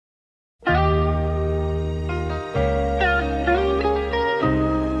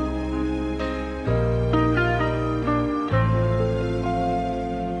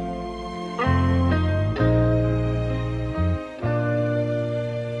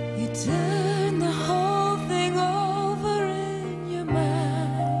Turn the whole thing over in your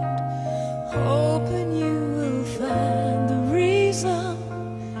mind, hoping you will find the reason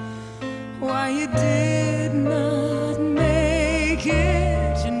why you did not make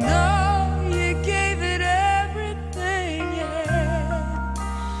it. You know you gave it everything, yeah.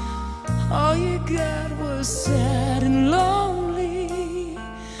 All you got was sad and lonely.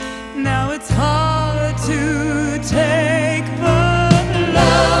 Now it's hard to take, but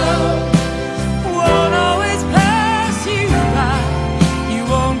love won't always pass you by. You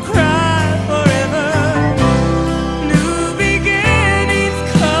won't cry forever. New beginnings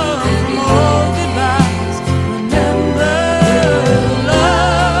come from old goodbyes. Remember,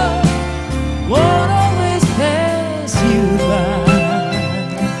 love won't always pass you by.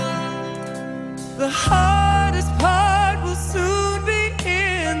 The hardest part will soon be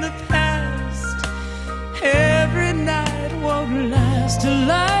in the past. Every night won't last a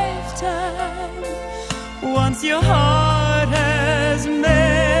lifetime. Once your heart